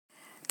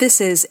This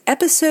is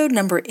episode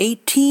number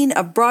 18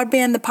 of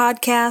Broadband the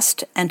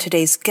Podcast, and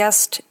today's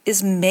guest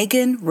is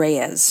Megan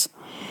Reyes.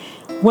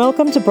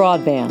 Welcome to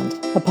Broadband,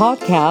 a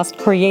podcast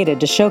created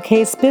to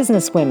showcase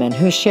businesswomen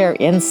who share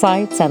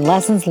insights and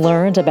lessons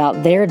learned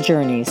about their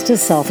journeys to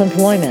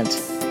self-employment.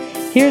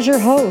 Here's your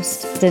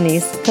host,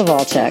 Denise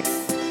Kowalczyk.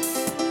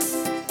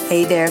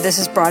 Hey there, this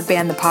is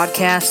Broadband the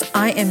Podcast.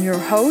 I am your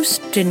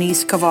host,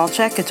 Denise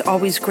Kowalczyk. It's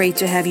always great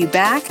to have you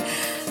back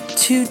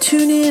to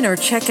tune in or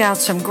check out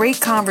some great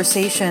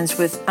conversations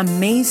with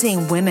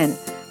amazing women.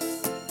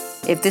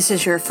 If this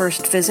is your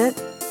first visit,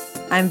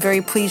 I'm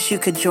very pleased you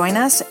could join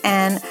us.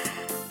 And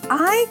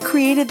I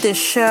created this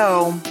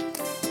show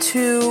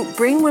to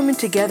bring women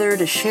together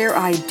to share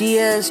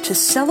ideas, to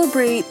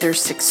celebrate their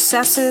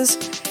successes,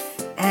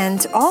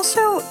 and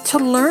also to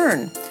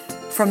learn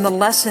from the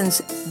lessons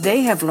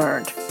they have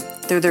learned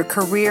through their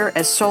career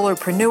as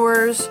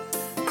solopreneurs,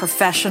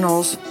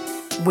 professionals,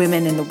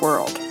 women in the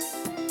world.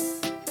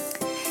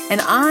 And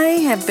I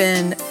have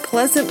been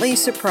pleasantly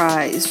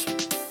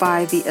surprised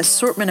by the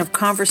assortment of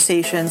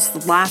conversations,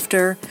 the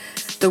laughter,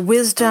 the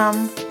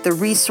wisdom, the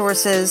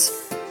resources.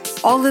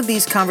 All of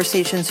these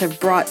conversations have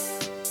brought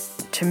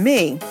to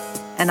me,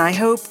 and I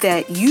hope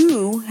that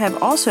you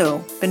have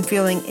also been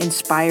feeling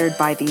inspired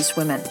by these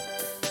women,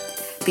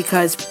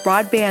 because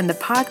Broadband the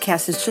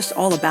Podcast is just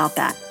all about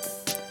that.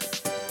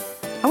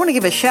 I want to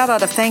give a shout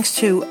out of thanks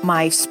to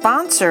my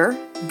sponsor,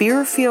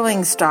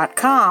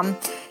 beerfeelings.com.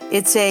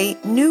 It's a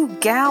new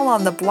gal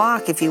on the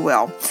block, if you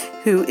will,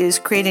 who is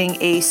creating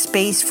a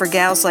space for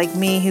gals like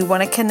me who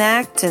want to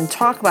connect and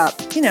talk about,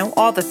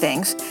 all the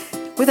things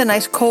with a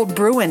nice cold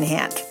brew in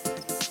hand.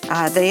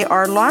 They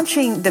are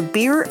launching the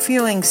Beer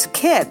Feelings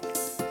Kit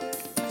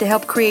to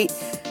help create,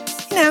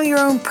 your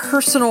own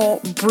personal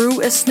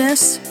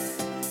brew-isness,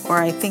 or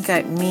I think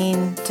I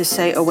mean to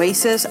say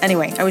oasis.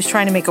 Anyway, I was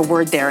trying to make a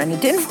word there and it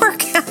didn't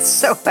work out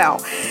so well.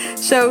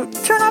 So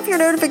turn off your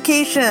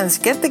notifications,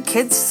 get the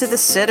kids to the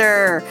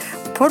sitter,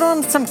 put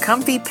on some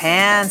comfy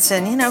pants,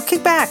 and,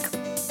 kick back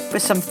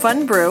with some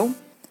fun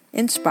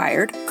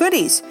brew-inspired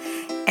goodies.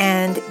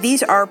 And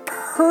these are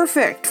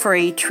perfect for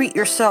a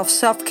treat-yourself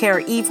self-care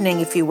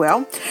evening, if you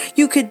will.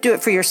 You could do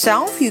it for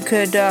yourself. You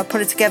could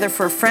put it together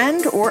for a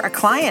friend or a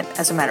client,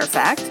 as a matter of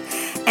fact.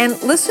 And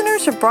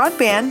listeners of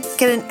Broadband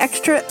get an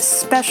extra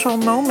special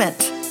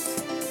moment.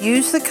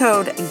 Use the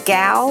code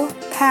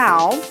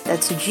GALPAL,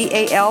 that's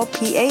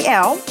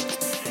GALPAL,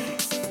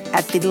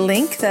 at the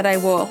link that I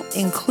will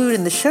include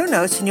in the show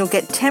notes, and you'll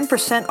get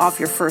 10% off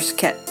your first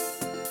kit.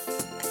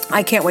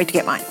 I can't wait to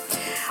get mine.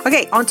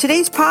 Okay, on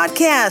today's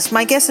podcast,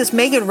 my guest is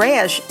Megan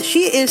Reyes.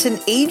 She is an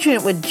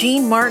agent with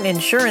Gene Martin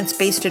Insurance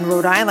based in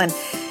Rhode Island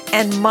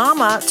and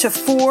mama to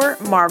 4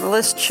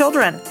 marvelous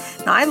children.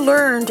 Now, I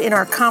learned in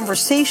our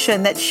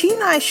conversation that she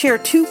and I share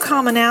 2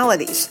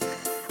 commonalities.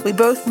 We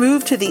both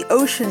moved to the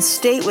Ocean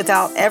State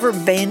without ever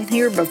being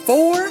here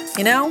before,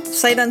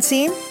 sight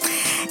unseen.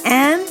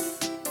 And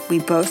we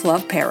both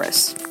love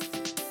Paris.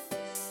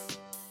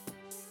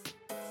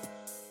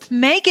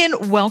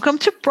 Megan, welcome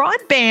to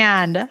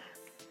Broadband.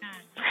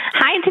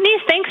 Hi,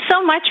 Denise. Thanks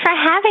so much for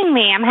having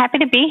me. I'm happy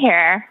to be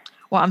here.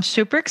 Well, I'm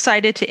super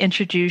excited to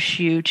introduce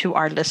you to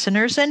our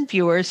listeners and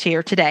viewers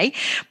here today,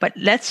 but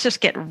let's just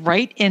get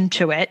right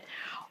into it.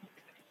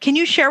 Can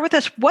you share with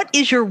us, what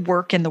is your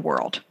work in the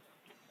world?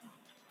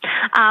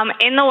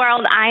 In the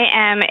world, I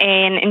am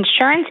an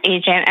insurance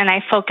agent, and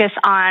I focus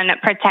on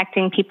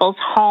protecting people's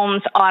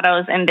homes,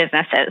 autos, and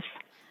businesses.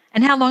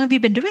 And how long have you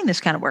been doing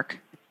this kind of work?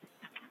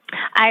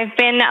 I've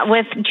been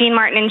with Gene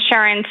Martin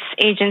Insurance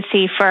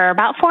Agency for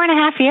about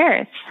 4.5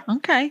 years.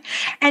 Okay.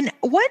 And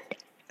what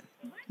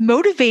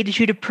motivated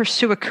you to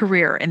pursue a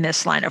career in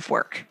this line of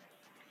work?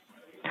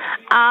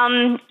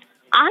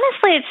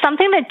 Honestly, it's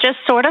something that just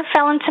sort of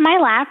fell into my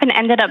lap and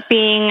ended up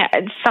being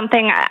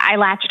something I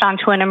latched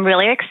onto and I'm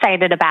really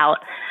excited about.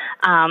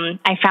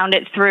 I found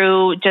it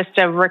through just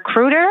a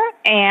recruiter,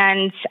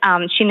 and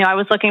she knew I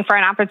was looking for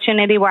an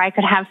opportunity where I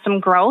could have some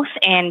growth,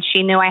 and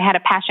she knew I had a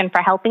passion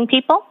for helping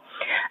people.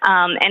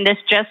 And this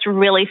just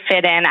really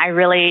fit in. I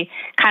really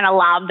kind of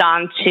lobbed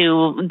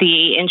onto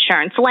the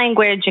insurance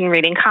language and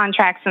reading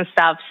contracts and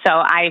stuff. So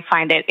I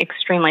find it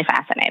extremely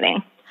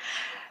fascinating.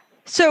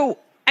 So,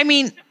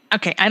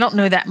 okay, I don't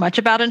know that much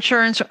about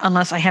insurance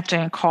unless I have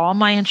to call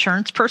my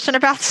insurance person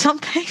about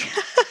something.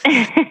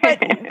 But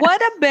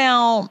what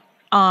about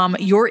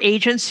your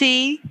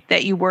agency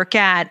that you work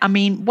at?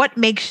 What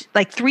makes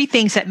 3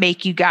 things that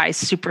make you guys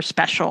super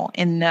special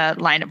in the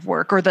line of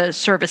work or the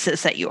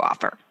services that you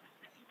offer?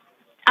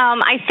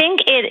 I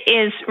think it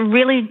is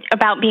really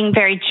about being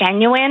very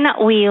genuine.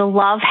 We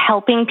love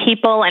helping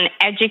people and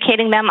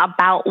educating them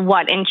about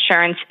what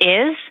insurance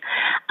is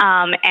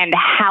and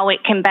how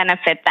it can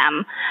benefit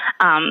them.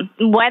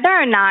 Whether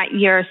or not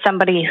you're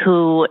somebody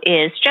who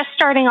is just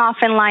starting off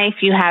in life,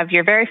 you have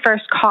your very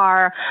first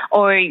car,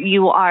 or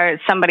you are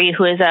somebody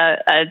who is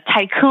a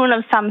tycoon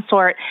of some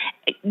sort,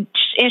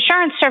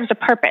 insurance serves a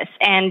purpose,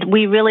 and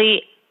we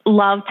really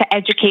love to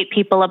educate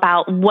people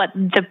about what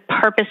the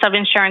purpose of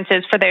insurance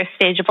is for their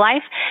stage of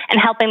life and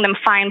helping them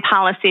find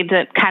policy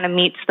that kind of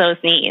meets those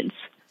needs.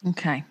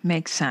 Okay.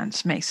 Makes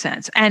sense.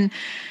 And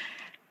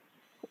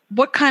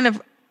what kind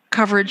of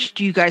coverage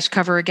do you guys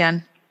cover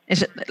again?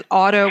 Is it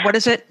auto? What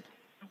is it?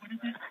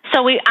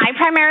 So I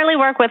primarily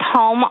work with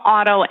home,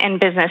 auto, and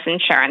business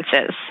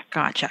insurances.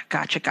 Gotcha.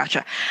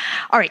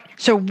 All right.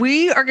 So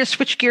we are going to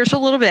switch gears a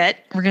little bit.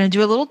 We're going to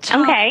do a little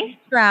time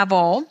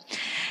travel.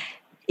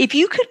 If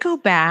you could go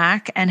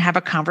back and have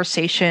a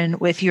conversation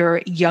with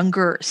your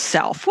younger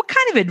self, what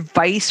kind of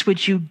advice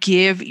would you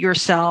give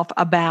yourself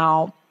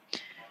about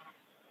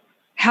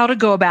how to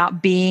go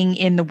about being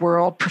in the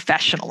world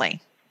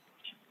professionally?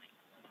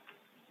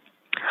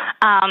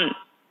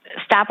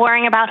 Stop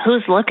worrying about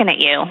who's looking at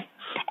you.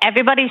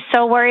 Everybody's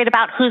so worried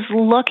about who's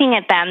looking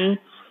at them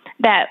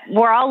that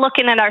we're all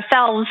looking at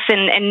ourselves,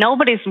 and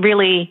nobody's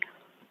really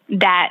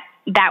that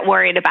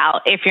worried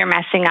about if you're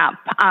messing up.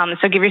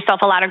 So give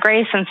yourself a lot of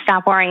grace and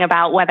stop worrying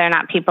about whether or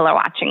not people are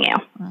watching you.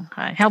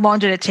 Okay. How long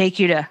did it take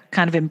you to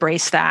kind of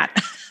embrace that?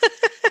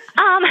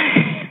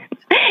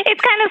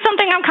 It's kind of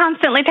something I'm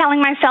constantly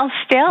telling myself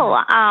still,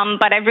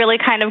 but I've really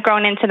kind of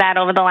grown into that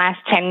over the last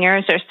 10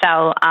 years or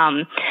so.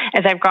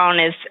 As I've grown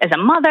as a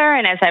mother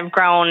and as I've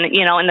grown,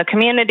 in the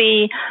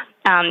community,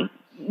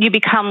 you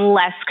become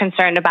less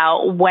concerned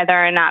about whether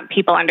or not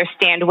people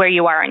understand where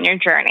you are on your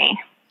journey.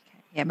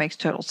 Yeah, it makes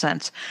total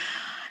sense.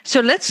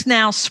 So let's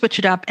now switch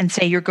it up and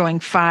say you're going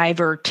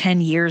 5 or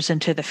 10 years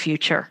into the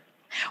future.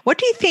 What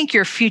do you think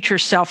your future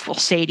self will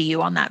say to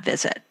you on that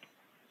visit?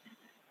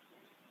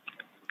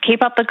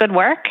 Keep up the good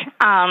work.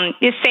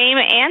 The same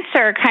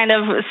answer, kind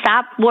of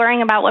stop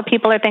worrying about what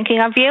people are thinking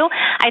of you.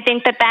 I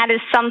think that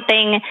is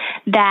something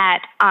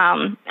that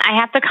I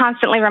have to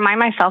constantly remind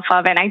myself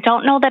of, and I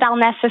don't know that I'll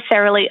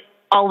necessarily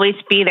always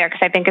be there because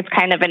I think it's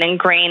kind of an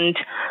ingrained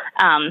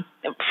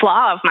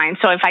flaw of mine.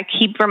 So if I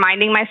keep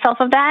reminding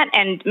myself of that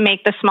and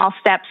make the small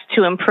steps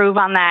to improve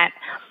on that,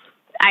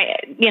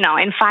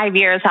 in 5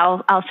 years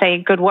I'll say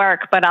good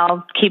work, but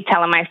I'll keep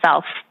telling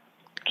myself,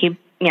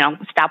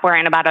 stop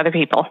worrying about other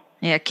people.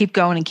 Yeah, keep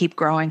going and keep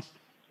growing.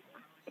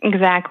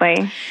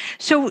 Exactly.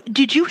 So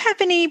did you have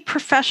any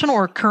professional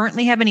or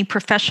currently have any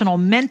professional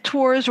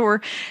mentors,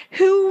 or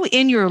who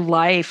in your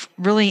life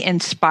really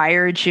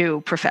inspired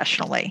you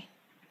professionally?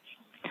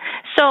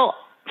 So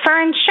for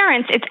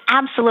insurance, it's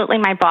absolutely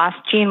my boss,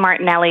 Gene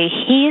Martinelli.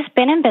 He's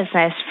been in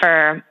business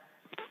for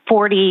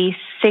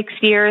 46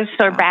 years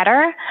or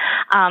better.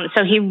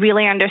 So he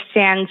really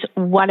understands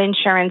what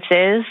insurance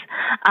is.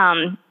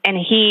 And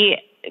he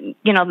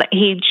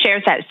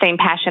shares that same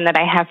passion that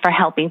I have for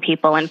helping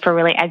people and for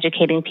really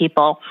educating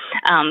people.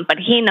 But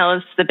he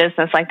knows the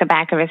business like the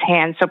back of his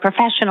hand. So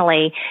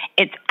professionally,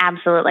 it's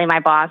absolutely my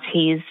boss.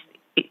 He's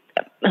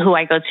who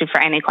I go to for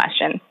any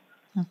question.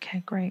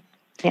 Okay, great.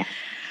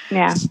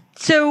 Yeah.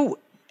 So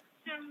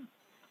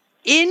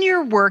in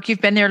your work,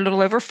 you've been there a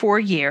little over 4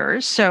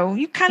 years, so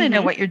you kind of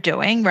know what you're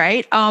doing,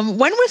 right? When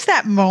was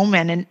that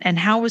moment and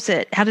how was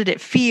it? How did it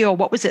feel?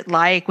 What was it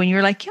like when you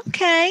were like,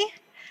 okay,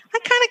 I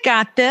kind of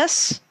got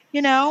this,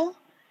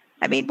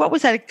 I mean, what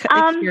was that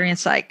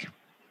experience like?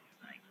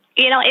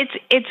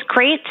 It's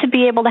great to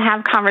be able to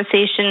have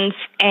conversations,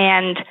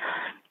 and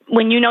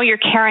when you're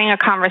carrying a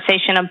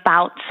conversation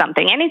about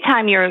something,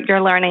 anytime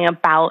you're learning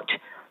about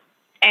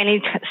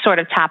any sort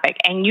of topic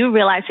and you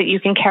realize that you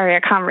can carry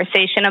a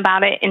conversation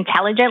about it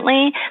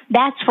intelligently,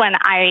 that's when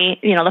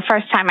the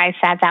first time I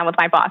sat down with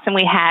my boss, and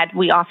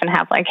we often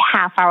have like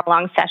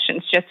half-hour-long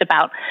sessions just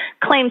about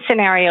claim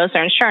scenarios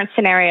or insurance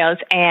scenarios.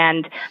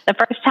 And the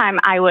first time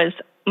I was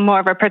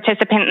more of a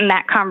participant in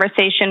that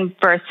conversation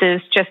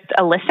versus just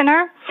a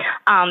listener,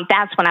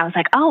 that's when I was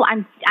like, oh,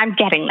 I'm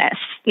getting this,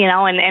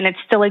 and it's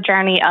still a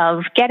journey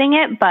of getting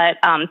it. But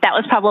that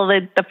was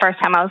probably the first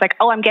time I was like,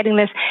 oh, I'm getting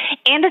this.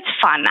 And it's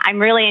fun. I'm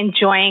really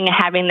enjoying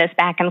having this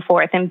back and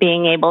forth and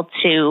being able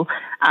to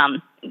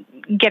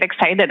get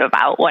excited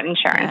about what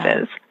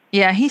insurance is.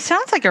 Yeah, he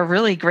sounds like a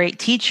really great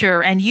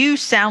teacher, and you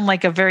sound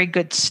like a very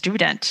good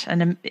student,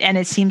 and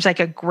it seems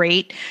like a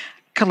great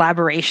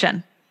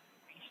collaboration.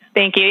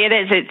 Thank you. It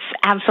is. It's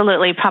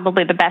absolutely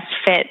probably the best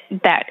fit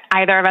that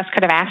either of us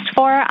could have asked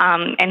for,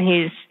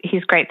 and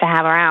he's great to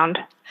have around.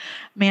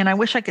 Man, I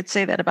wish I could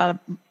say that about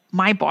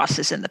my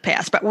bosses in the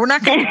past, but we're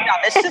not going to do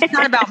that. It's just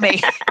not about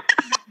me.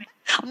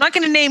 I'm not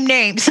going to name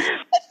names.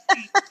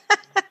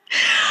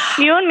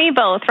 You and me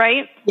both,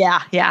 right?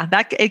 Yeah.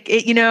 That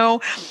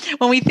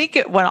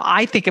when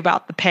I think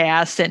about the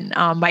past and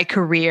my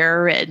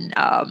career, and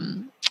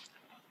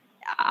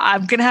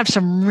I'm going to have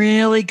some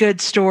really good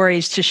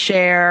stories to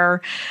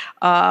share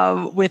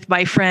with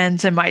my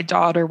friends and my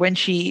daughter when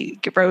she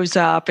grows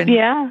up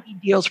and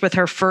deals with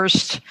her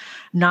first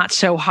not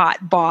so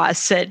hot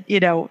boss, and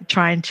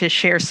trying to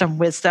share some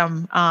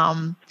wisdom.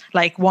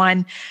 Like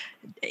one,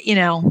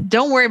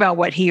 don't worry about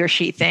what he or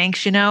she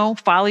thinks.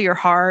 Follow your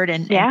heart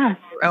and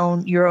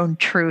your own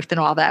truth and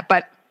all that.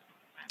 But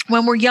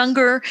when we're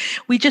younger,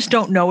 we just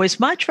don't know as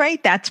much,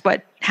 right? That's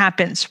what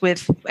happens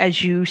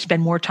as you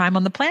spend more time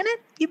on the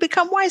planet. You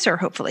become wiser,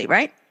 hopefully,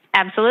 right?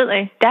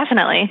 Absolutely.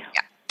 Definitely.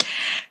 Yeah.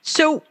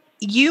 So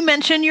you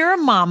mentioned you're a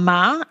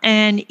mama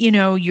and,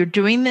 you're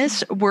doing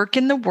this work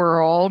in the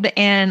world,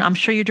 and I'm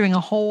sure you're doing a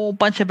whole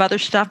bunch of other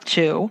stuff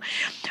too.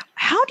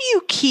 How do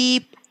you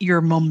keep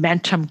your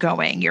momentum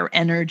going, your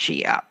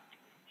energy up?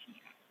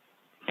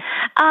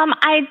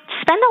 I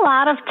spend a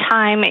lot of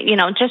time,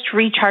 just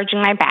recharging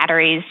my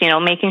batteries,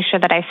 making sure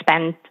that I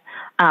spend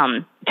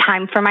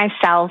time for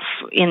myself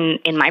in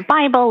my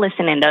Bible,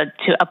 listening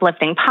to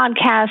uplifting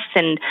podcasts,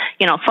 and,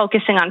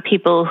 focusing on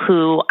people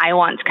who I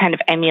want to kind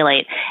of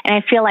emulate. And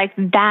I feel like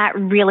that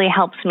really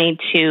helps me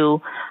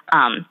to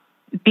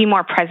be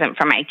more present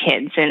for my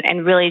kids,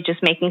 and really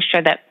just making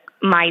sure that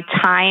my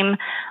time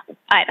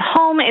at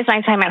home is my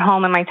time at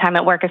home and my time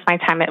at work is my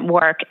time at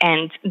work.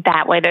 And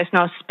that way there's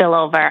no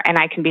spillover and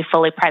I can be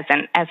fully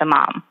present as a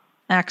mom.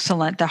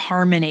 Excellent. The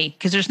harmony,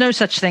 because there's no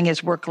such thing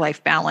as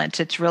work-life balance.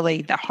 It's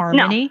really the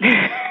harmony.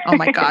 No. Oh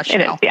my gosh.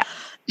 It is, yeah.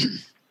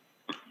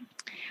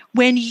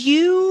 When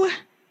you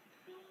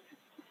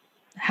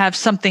have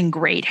something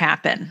great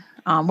happen,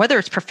 whether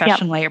it's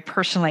professionally or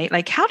personally,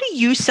 like how do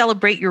you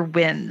celebrate your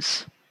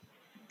wins?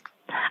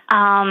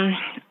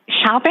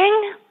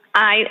 Shopping.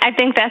 I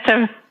think that's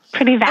a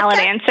pretty valid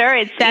answer.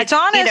 It's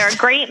honest. Either a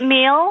great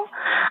meal.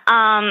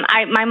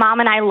 My mom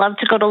and I love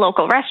to go to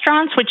local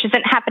restaurants, which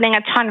isn't happening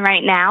a ton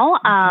right now.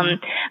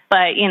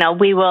 But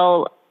we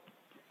will,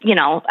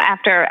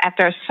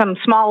 after some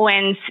small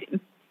wins,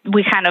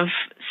 we kind of,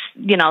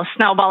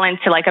 snowball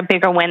into like a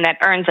bigger win that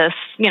earns us,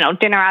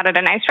 dinner out at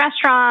a nice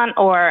restaurant,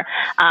 or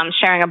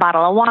sharing a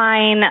bottle of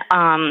wine,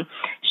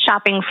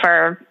 shopping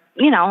for,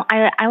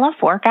 I love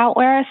workout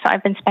wear. So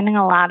I've been spending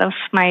a lot of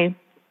my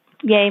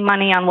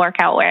money on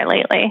workout wear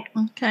lately.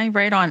 Okay,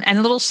 right on. And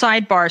a little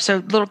sidebar, so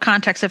little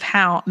context of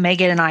how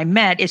Megan and I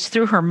met is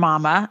through her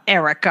mama,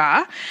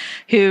 Erica,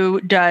 who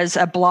does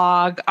a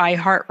blog, I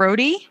Heart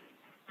Roadie.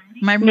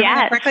 Am I remembering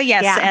that correctly?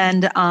 Yes. Yeah.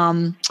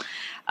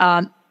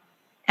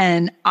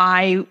 And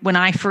when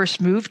I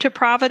first moved to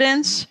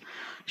Providence,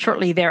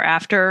 shortly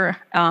thereafter,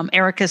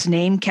 Erica's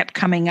name kept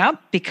coming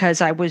up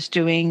because I was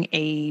doing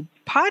a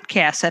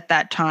podcast at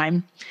that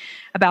time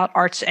about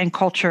arts and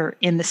culture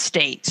in the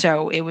state.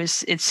 So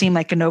it seemed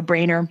like a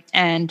no-brainer.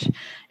 And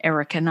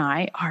Erica and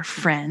I are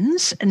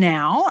friends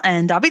now,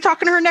 and I'll be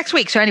talking to her next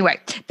week. So anyway,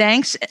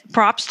 thanks.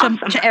 Props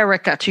to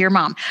Erica, to your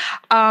mom.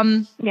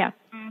 Yeah.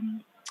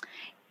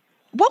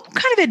 What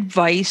kind of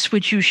advice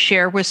would you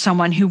share with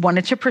someone who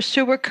wanted to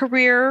pursue a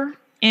career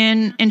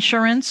in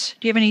insurance?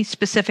 Do you have any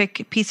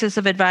specific pieces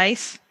of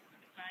advice?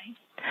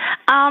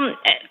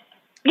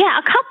 Yeah,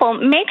 a couple.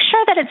 Make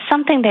sure that it's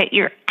something that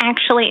you're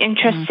actually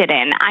interested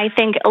in. I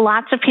think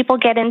lots of people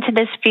get into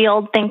this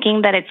field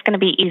thinking that it's going to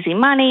be easy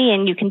money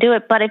and you can do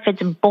it. But if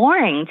it's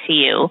boring to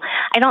you,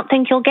 I don't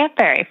think you'll get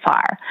very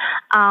far.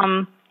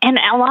 And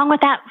along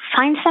with that,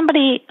 find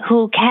somebody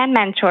who can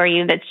mentor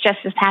you that's just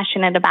as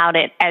passionate about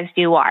it as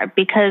you are,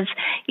 because,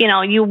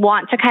 you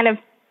want to kind of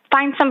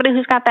find somebody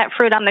who's got that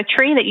fruit on the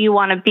tree that you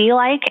want to be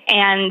like,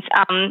 and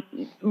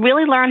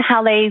really learn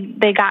how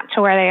they got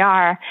to where they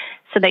are,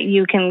 so that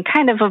you can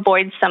kind of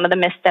avoid some of the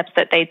missteps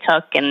that they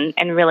took, and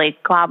really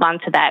glob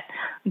onto that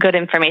good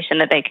information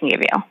that they can give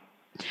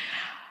you.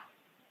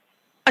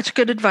 That's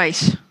good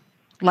advice.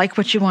 Like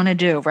what you want to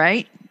do,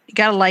 right? You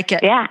got to like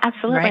it. Yeah,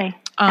 absolutely. Right?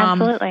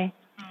 Absolutely.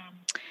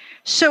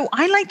 So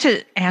I like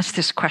to ask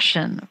this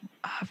question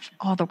of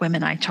all the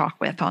women I talk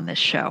with on this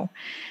show,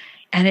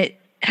 and it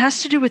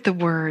has to do with the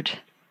word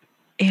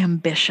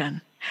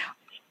ambition.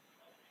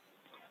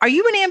 Are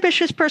you an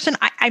ambitious person?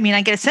 I mean,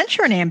 I get a sense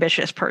you're an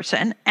ambitious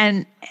person.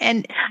 And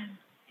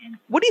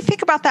what do you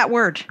think about that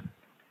word?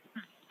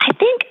 I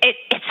think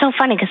it's so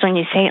funny because when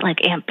you say it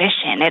like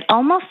ambition, it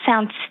almost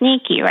sounds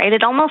sneaky, right?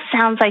 It almost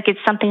sounds like it's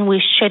something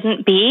we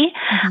shouldn't be.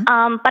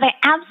 But I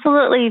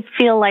absolutely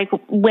feel like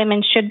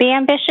women should be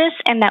ambitious,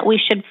 and that we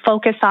should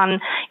focus on,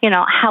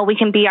 how we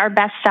can be our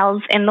best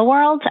selves in the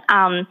world.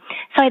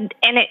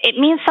 It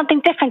means something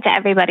different to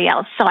everybody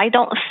else. So I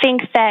don't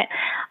think that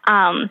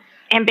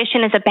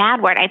ambition is a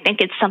bad word. I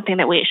think it's something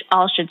that we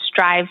all should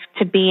strive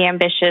to be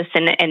ambitious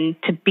and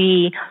to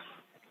be,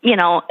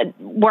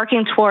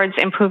 working towards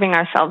improving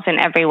ourselves in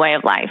every way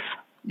of life.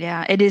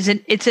 Yeah, it is.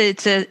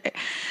 It's a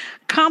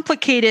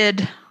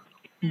complicated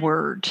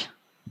word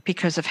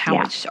because of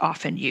how it's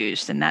often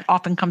used, and that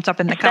often comes up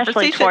in the conversation.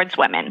 Especially towards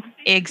women.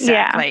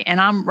 Exactly. Yeah. And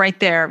I'm right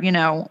there.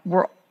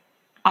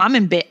 I'm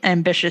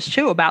ambitious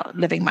too about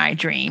living my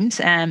dreams,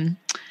 and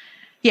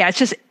it's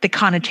just the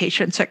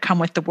connotations that come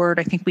with the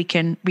word. I think we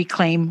can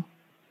reclaim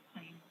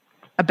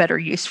a better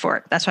use for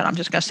it. That's what I'm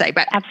just going to say.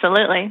 But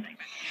absolutely.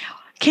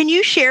 Can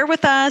you share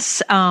with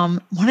us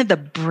one of the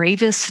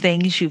bravest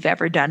things you've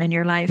ever done in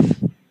your life?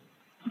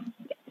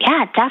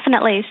 Yeah,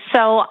 definitely.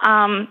 So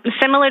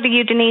similar to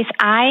you, Denise,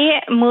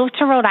 I moved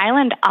to Rhode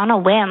Island on a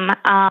whim.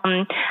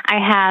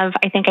 I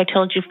think I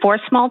told you 4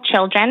 small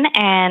children,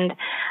 and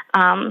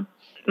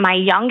my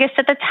youngest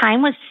at the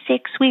time was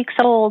 6 weeks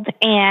old,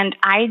 and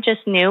I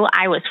just knew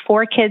I was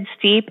 4 kids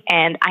deep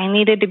and I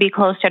needed to be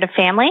closer to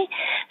family.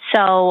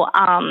 So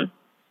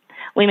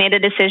we made a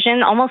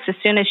decision almost as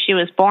soon as she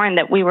was born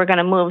that we were going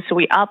to move. So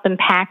we up and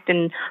packed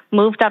and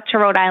moved up to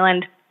Rhode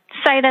Island,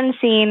 sight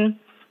unseen,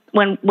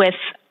 with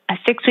a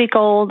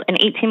 6-week-old, an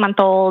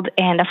 18-month-old,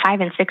 and a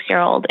 5 and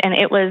 6-year-old. And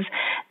it was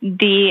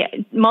the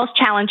most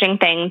challenging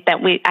thing that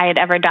I had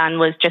ever done,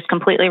 was just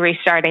completely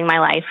restarting my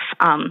life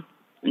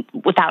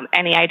without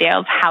any idea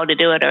of how to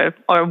do it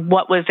or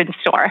what was in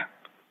store.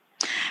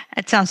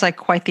 It sounds like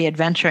quite the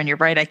adventure, and you're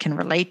right, I can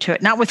relate to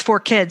it. Not with 4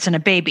 kids and a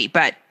baby,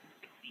 but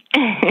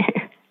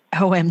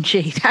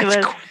OMG.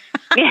 That's cool.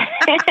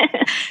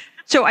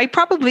 So I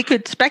probably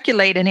could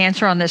speculate and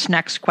answer on this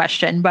next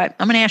question, but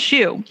I'm going to ask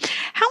you,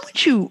 how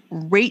would you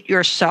rate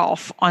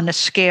yourself on a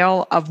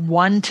scale of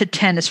 1 to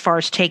 10 as far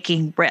as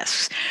taking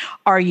risks?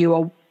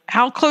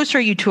 How close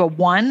are you to a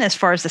 1 as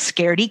far as the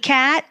scaredy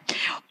cat,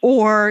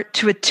 or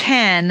to a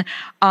 10?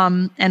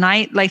 And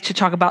I like to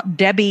talk about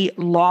Debbie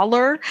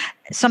Lawler.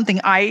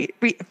 Something I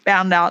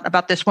found out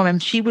about this woman,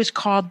 she was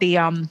called the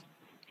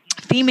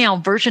female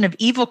version of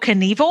Evel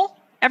Knievel.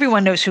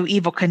 Everyone knows who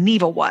Evel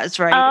Knievel was,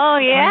 right? Oh,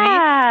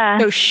 yeah.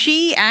 So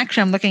she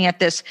actually, I'm looking at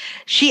this,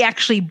 she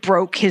actually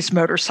broke his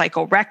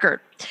motorcycle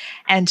record.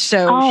 And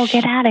so,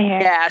 get out of here.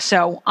 Yeah.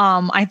 So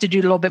I have to do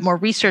a little bit more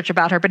research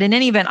about her. But in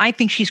any event, I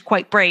think she's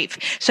quite brave.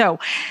 So,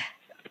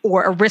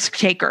 or a risk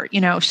taker,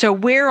 So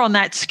where on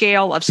that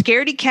scale of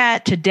scaredy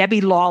cat to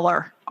Debbie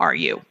Lawler are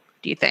you,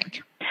 do you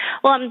think?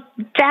 Well, I'm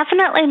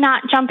definitely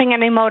not jumping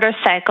any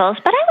motorcycles,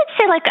 but I would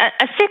say like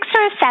a 6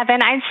 or a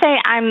 7. I'd say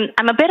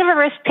I'm a bit of a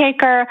risk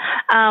taker,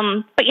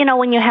 but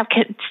when you have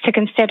kids to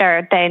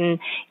consider, then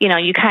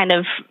you kind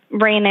of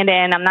rein it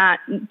in. I'm not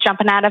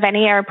jumping out of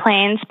any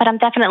airplanes, but I'm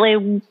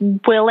definitely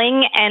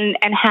willing and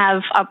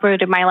have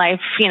uprooted my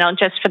life,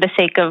 just for the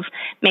sake of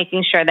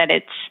making sure that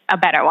it's a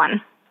better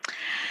one.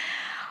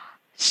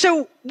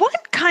 So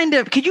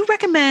could you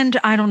recommend,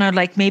 I don't know,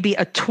 like maybe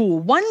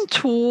one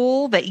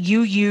tool that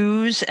you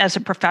use as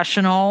a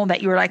professional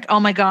that you're like, oh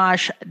my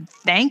gosh,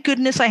 thank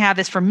goodness I have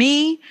this. For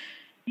me,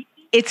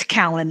 it's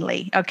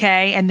Calendly,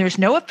 okay? And there's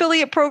no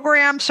affiliate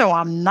program, so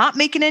I'm not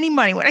making any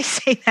money when I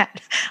say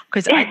that,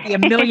 because I'd be a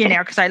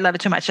millionaire because I love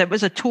it too much. So it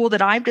was a tool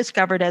that I've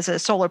discovered as a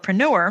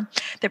solopreneur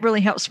that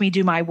really helps me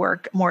do my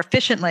work more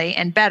efficiently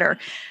and better.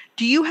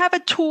 Do you have a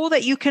tool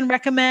that you can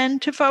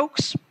recommend to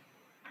folks?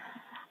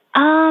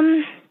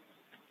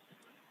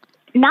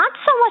 Not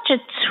so much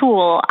a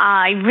tool.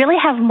 I really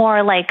have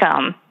more like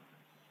a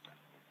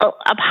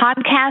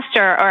podcast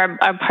or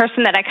a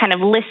person that I kind of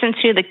listen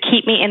to that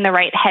keep me in the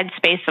right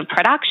headspace of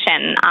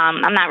production.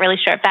 I'm not really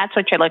sure if that's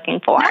what you're looking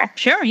for. No,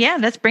 sure. Yeah.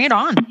 Let's bring it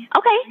on.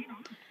 Okay.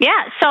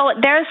 Yeah. So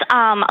there's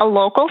a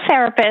local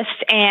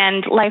therapist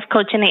and life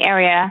coach in the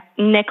area,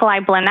 Nikolai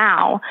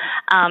Blanau.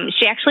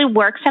 She actually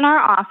works in our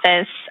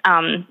office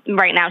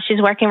right now.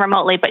 She's working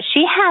remotely, but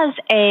she has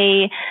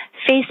a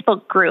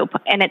Facebook group,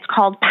 and it's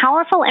called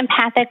Powerful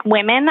Empathic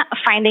Women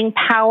Finding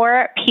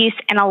Power, Peace,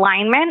 and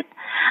Alignment.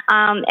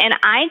 And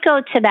I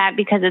go to that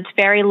because it's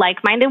very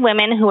like-minded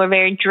women who are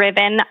very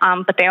driven,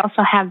 but they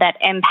also have that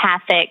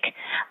empathic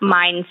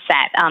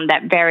mindset,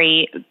 that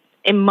very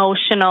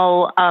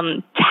emotional,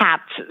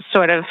 tapped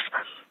sort of,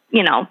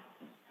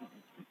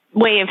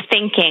 way of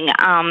thinking.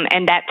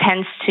 And that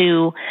tends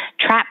to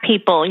trap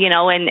people,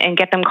 and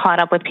get them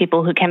caught up with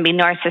people who can be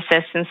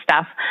narcissists and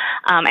stuff.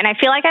 And I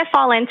feel like I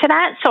fall into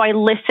that. So I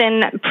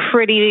listen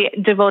pretty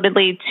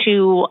devotedly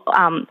to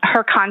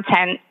her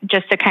content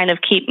just to kind of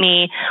keep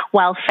me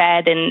well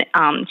fed. And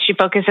she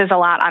focuses a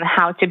lot on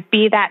how to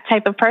be that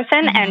type of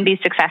person and be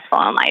successful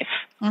in life.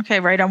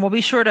 Okay, right on. We'll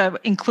be sure to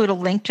include a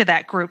link to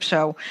that group,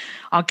 so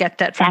I'll get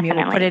that from you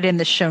and put it in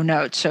the show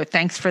notes. So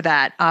thanks for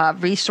that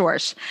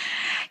resource.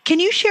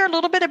 Can you share a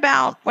little bit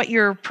about what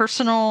your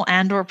personal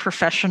and or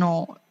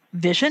professional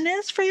vision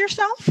is for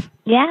yourself?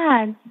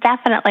 Yeah,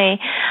 definitely.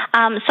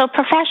 So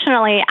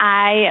professionally,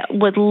 I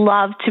would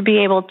love to be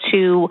able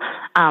to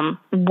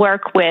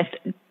work with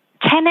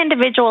 10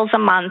 individuals a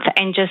month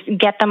and just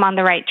get them on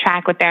the right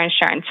track with their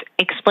insurance,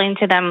 explain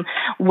to them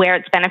where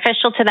it's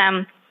beneficial to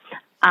them,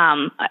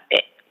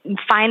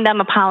 find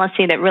them a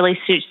policy that really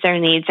suits their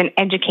needs and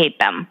educate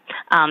them.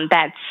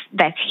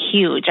 That's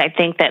huge. I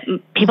think that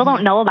people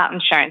don't know about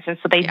insurance, and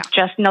so they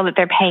just know that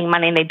they're paying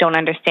money and they don't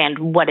understand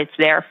what it's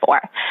there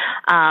for.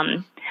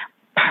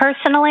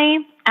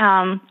 Personally,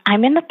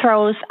 I'm in the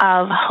throes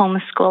of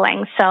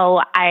homeschooling,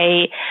 so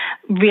I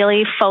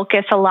really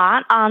focus a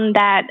lot on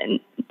that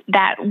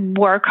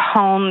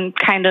work-home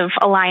kind of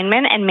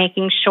alignment and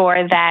making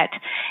sure that,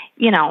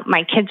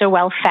 my kids are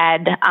well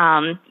fed,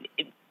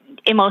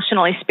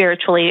 emotionally,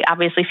 spiritually,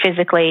 obviously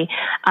physically,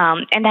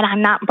 and that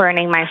I'm not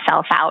burning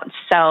myself out.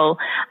 So,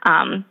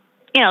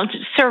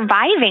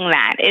 surviving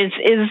that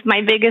is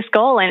my biggest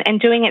goal and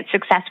doing it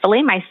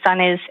successfully. My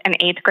son is an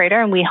 8th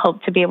grader, and we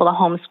hope to be able to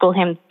homeschool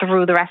him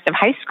through the rest of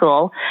high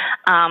school.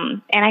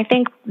 And I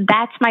think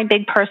that's my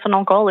big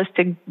personal goal, is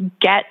to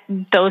get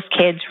those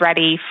kids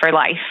ready for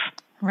life.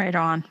 Right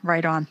on,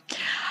 right on.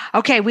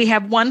 Okay, we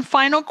have one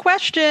final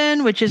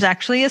question, which is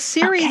actually a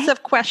series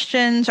of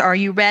questions. Are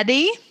you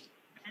ready?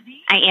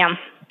 I am.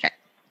 Okay.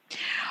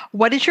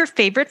 What is your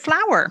favorite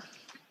flower?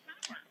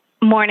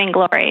 Morning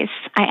Glories.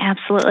 I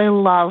absolutely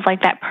love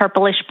like that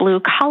purplish blue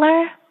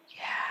color.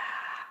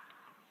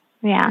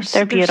 Yeah,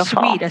 they're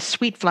beautiful. Sweet, a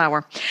sweet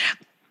flower.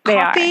 They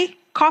are.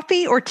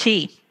 Coffee or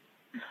tea?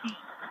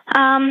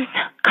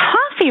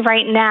 Coffee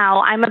right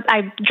now.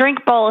 I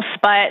drink both,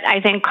 but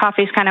I think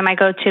coffee is kind of my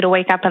go-to to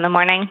wake up in the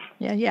morning.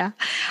 Yeah.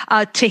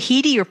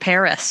 Tahiti or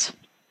Paris?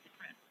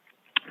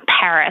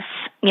 Paris.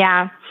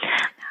 Yeah.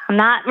 I'm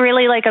not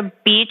really like a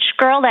beach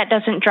girl. That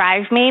doesn't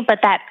drive me, but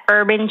that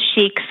urban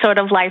chic sort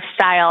of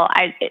lifestyle,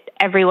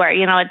 everywhere.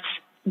 You know,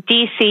 it's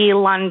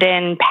DC,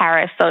 London,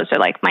 Paris. Those are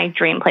like my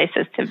dream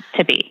places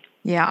to be.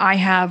 Yeah, I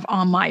have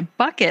on my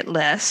bucket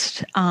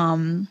list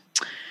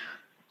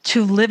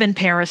to live in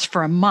Paris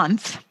for a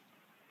month.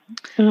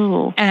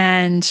 Ooh.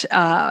 And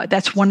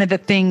that's one of the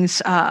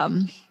things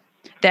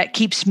that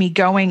keeps me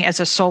going as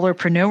a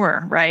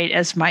solopreneur, right?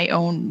 As my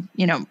own,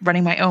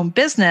 running my own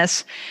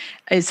business,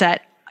 is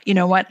that, you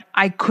know what,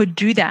 I could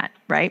do that,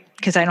 right?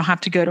 Because I don't have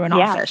to go to an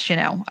office,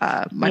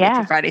 Monday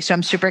through Friday. So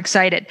I'm super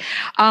excited.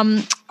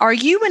 Are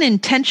you an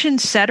intention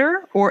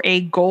setter or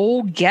a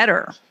goal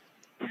getter?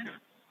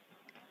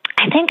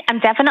 I think I'm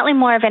definitely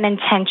more of an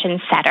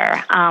intention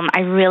setter.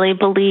 I really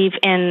believe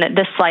in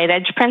the Slight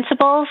Edge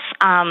principles.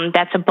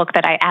 That's a book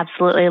that I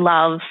absolutely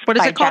love. What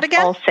is it called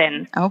again?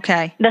 Olson.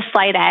 Okay. The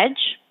Slight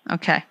Edge.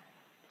 Okay.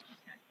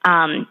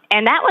 And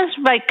that was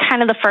like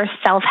kind of the first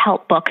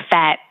self-help book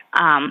that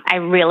I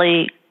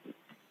really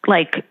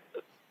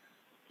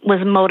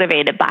was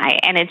motivated by.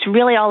 And it's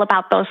really all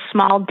about those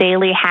small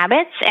daily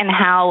habits and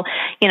how,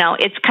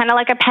 it's kind of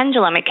like a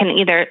pendulum. It can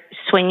either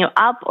swing you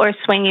up or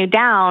swing you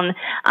down,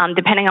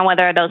 depending on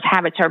whether those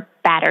habits are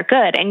bad or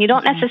good. And you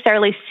don't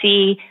necessarily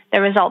see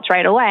the results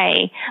right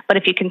away, but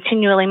if you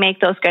continually make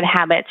those good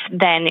habits,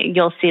 then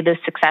you'll see the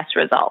success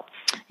results.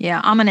 Yeah,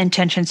 I'm an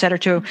intention setter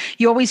too.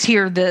 You always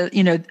hear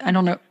I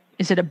don't know,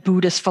 is it a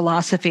Buddhist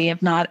philosophy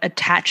of not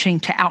attaching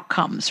to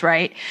outcomes,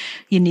 right?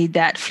 You need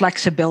that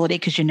flexibility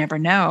because you never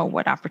know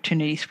what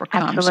opportunities will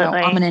come. Absolutely.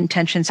 So I'm an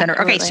intention setter.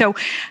 Absolutely. Okay, so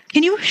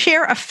can you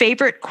share a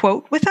favorite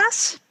quote with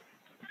us?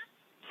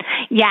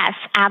 Yes,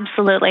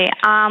 absolutely.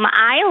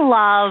 I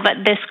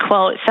love this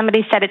quote.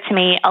 Somebody said it to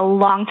me a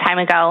long time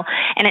ago,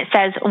 and it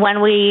says,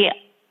 when we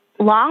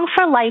long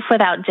for life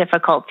without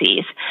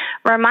difficulties,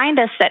 remind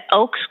us that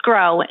oaks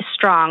grow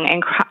strong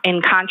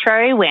in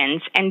contrary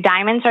winds, and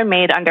diamonds are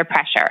made under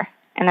pressure.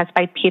 And that's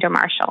by Peter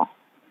Marshall.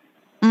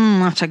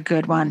 That's a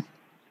good one.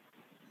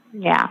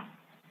 Yeah.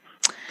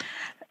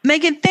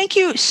 Megan, thank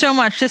you so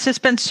much. This has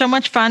been so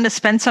much fun to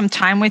spend some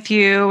time with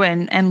you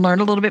and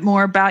learn a little bit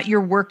more about your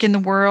work in the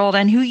world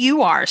and who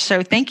you are.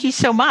 So thank you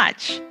so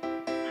much.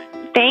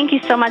 Thank you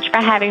so much for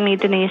having me,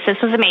 Denise. This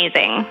was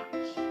amazing.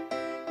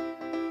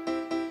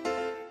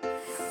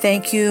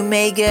 Thank you,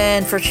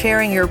 Megan, for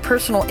sharing your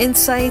personal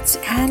insights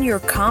and your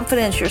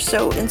confidence. You're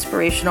so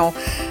inspirational.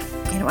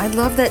 I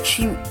love that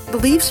she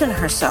believes in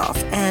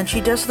herself and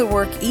she does the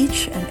work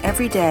each and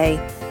every day,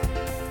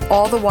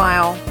 all the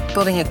while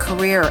building a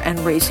career and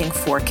raising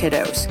 4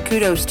 kiddos.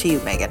 Kudos to you,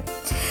 Megan.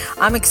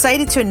 I'm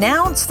excited to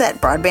announce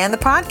that Broadband the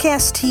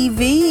Podcast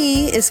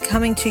TV is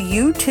coming to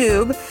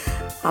YouTube.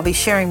 I'll be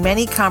sharing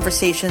many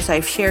conversations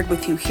I've shared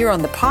with you here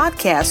on the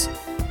podcast,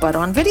 but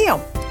on video,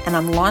 and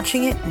I'm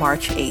launching it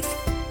March 8th.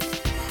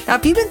 Now,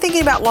 if you've been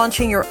thinking about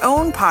launching your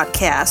own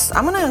podcast,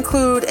 I'm going to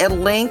include a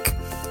link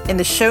in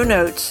the show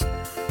notes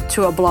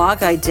to a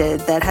blog I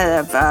did that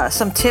have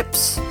some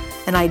tips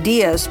and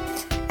ideas.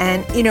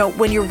 And,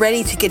 when you're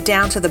ready to get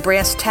down to the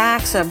brass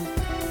tacks of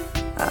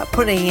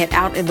putting it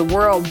out in the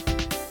world,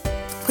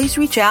 please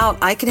reach out.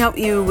 I can help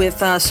you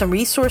with some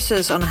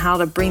resources on how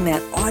to bring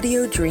that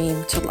audio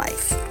dream to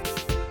life.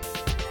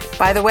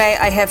 By the way,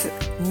 I have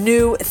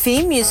new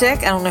theme music.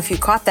 I don't know if you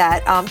caught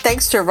that.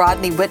 Thanks to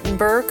Rodney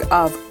Wittenberg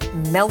of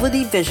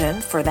Melody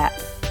Vision for that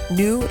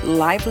new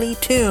lively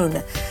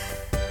tune.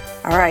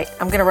 All right,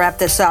 I'm going to wrap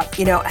this up.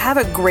 Have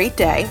a great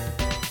day.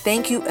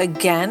 Thank you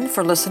again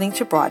for listening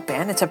to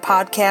Broadband. It's a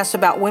podcast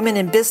about women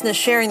in business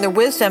sharing their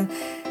wisdom,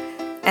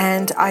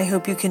 and I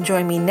hope you can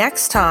join me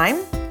next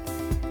time.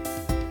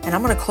 And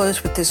I'm going to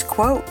close with this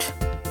quote.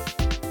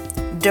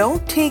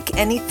 Don't take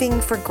anything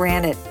for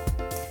granted.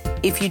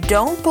 If you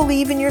don't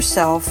believe in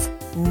yourself,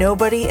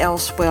 nobody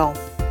else will.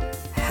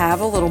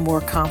 Have a little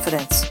more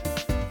confidence.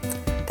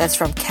 That's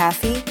from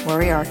Kathy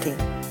Moriarty.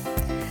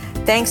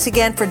 Thanks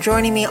again for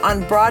joining me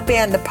on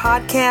Broadband the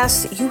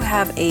Podcast. You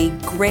have a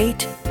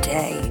great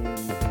day.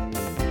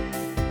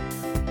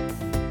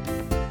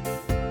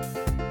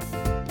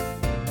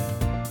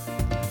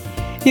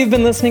 You've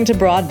been listening to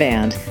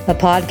Broadband, a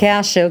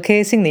podcast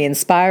showcasing the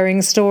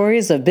inspiring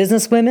stories of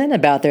businesswomen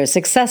about their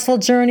successful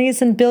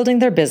journeys in building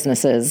their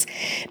businesses.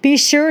 Be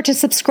sure to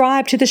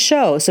subscribe to the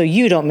show so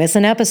you don't miss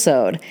an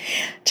episode.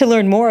 To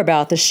learn more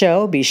about the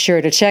show, be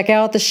sure to check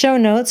out the show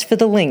notes for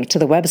the link to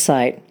the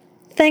website.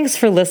 Thanks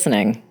for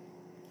listening.